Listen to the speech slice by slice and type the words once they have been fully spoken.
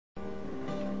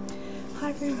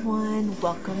everyone,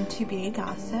 welcome to Beauty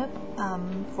Gossip.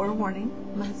 Forewarning,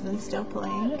 my husband's still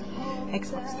playing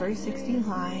Xbox 360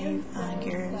 Live,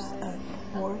 Gears of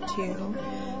War 2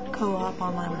 co-op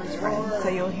online with his friends, so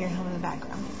you'll hear him in the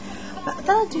background. But I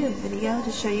thought I'd do a video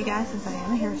to show you guys, since I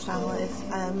am a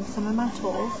hairstylist, some of my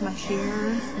tools, my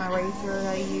shears, my razor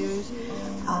I use,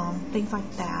 things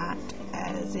like that,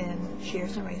 as in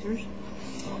shears and razors.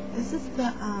 This is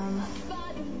the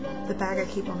bag I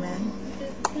keep them in.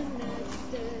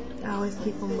 I always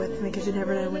keep them with me because you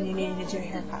never know when you need to do a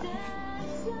haircut.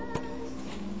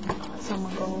 So I'm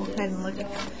going to go ahead and look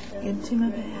into my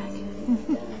bag.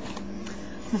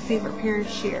 My favorite pair of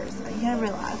shears. You gotta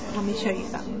realize, let me show you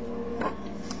something.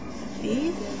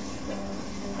 These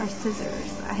are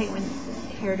scissors. I hate when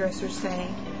hairdressers say,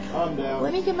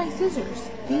 let me get my scissors.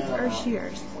 These are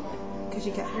shears. Because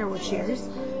you got hair with shears,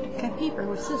 you got paper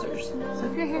with scissors. So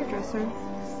if you're a hairdresser,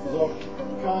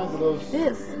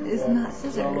 this is not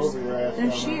scissors,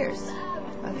 they're shears.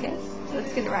 Okay,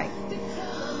 let's get it right.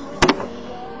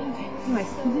 Okay,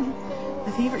 anyways,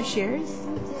 my favorite shears,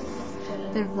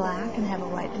 they're black and have a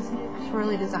white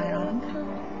swirly design on them.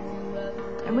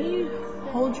 And when you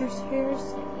hold your shears,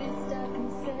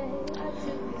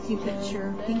 you put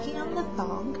your pinky on the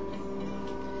thong,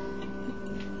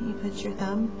 you put your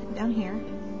thumb down here,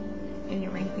 and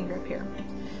your ring finger up here.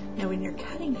 Now when you're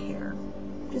cutting hair,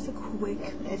 just a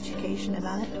quick education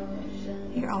about it,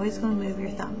 you're always going to move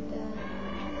your thumb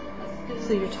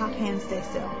so your top hand stays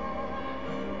still.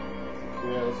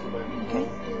 Okay?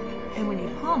 And when you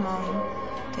palm them,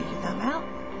 take your thumb out,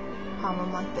 palm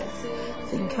them like this.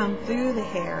 So you can come through the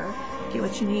hair, get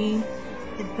what you need,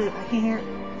 and put it back in here,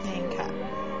 and cut.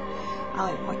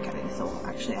 I like point cutting, so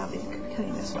actually I'll be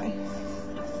cutting this way.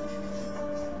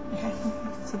 Okay?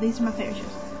 So these are my favorite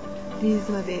shears. These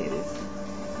are my babies.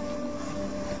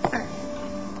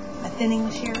 My thinning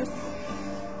shears.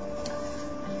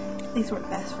 These work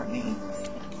best for me.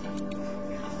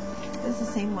 It's the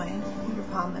same way. You're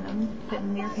palming them,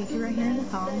 putting your pinky right here in the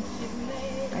thong.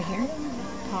 Right here.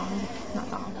 Thong. Not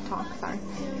thong. Thong, sorry.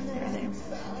 Right there.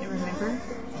 And remember,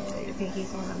 your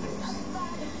pinky's on the moves.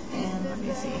 And let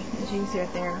me see. As you can see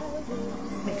right there,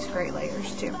 makes great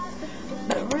layers too.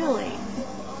 But really,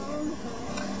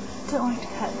 I don't like to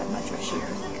cut that much with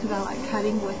shears because I like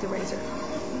cutting with the razor.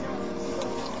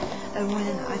 And when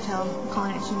I tell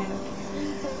clients, you know,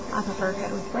 I prefer cut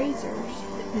with razors,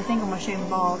 they think I'm going to show them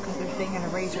bald because they're thinking a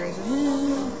razor is,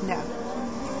 no,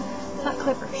 it's not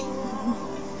clippers.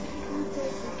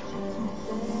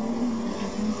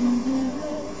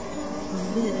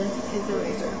 This is a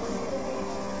razor.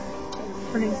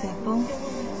 For an example, I'm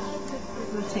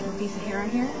going to take my piece of hair right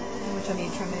here, which I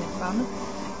need to trim it at the bottom.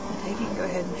 I'll take it and go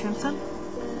ahead and trim some.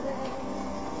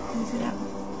 Can you see that?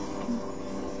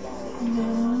 There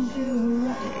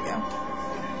you go.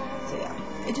 So yeah,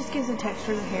 it just gives the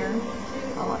texture of the hair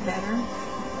a lot better.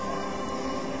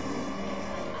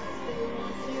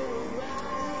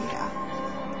 Yeah.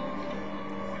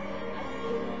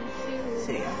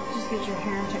 So yeah, just gives your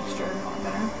hair texture a lot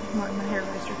better. My hair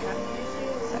razor cut.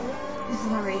 So this is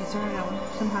my razor, and I'll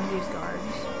sometimes use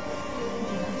guards.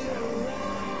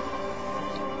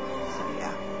 So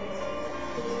yeah.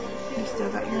 You still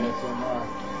got your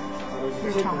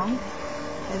tongue,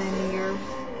 and then your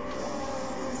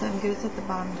thumb goes at the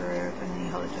bottom groove, and then you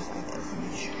hold it just like this.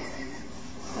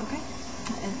 Okay?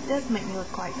 And it does make me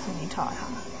look like Sweeney Todd,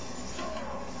 huh?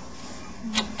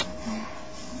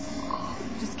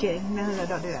 Just kidding. No,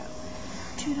 don't do that.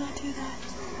 Do not do that.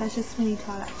 That's just Sweeney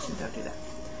Todd action. Don't do that.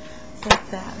 So that's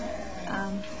that.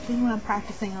 Then when I'm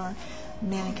practicing on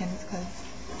mannequins, because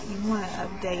you want to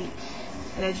update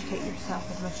and educate yourself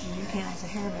as much as you can as a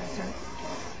hairdresser.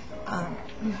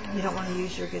 You don't want to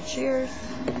use your good shears,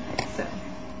 so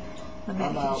my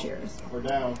mannequin shears. We're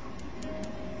down.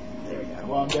 There we go.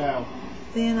 Well, I'm down.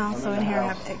 Then also in here I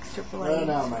have extra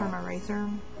blades for my razor,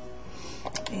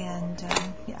 and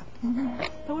yeah.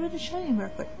 I wanted to show you real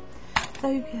quick. So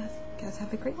you guys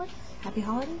have a great one. Happy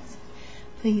holidays.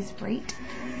 Please rate,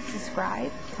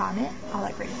 subscribe, comment, all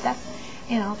that great stuff,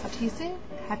 and I'll talk to you soon.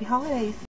 Happy holidays.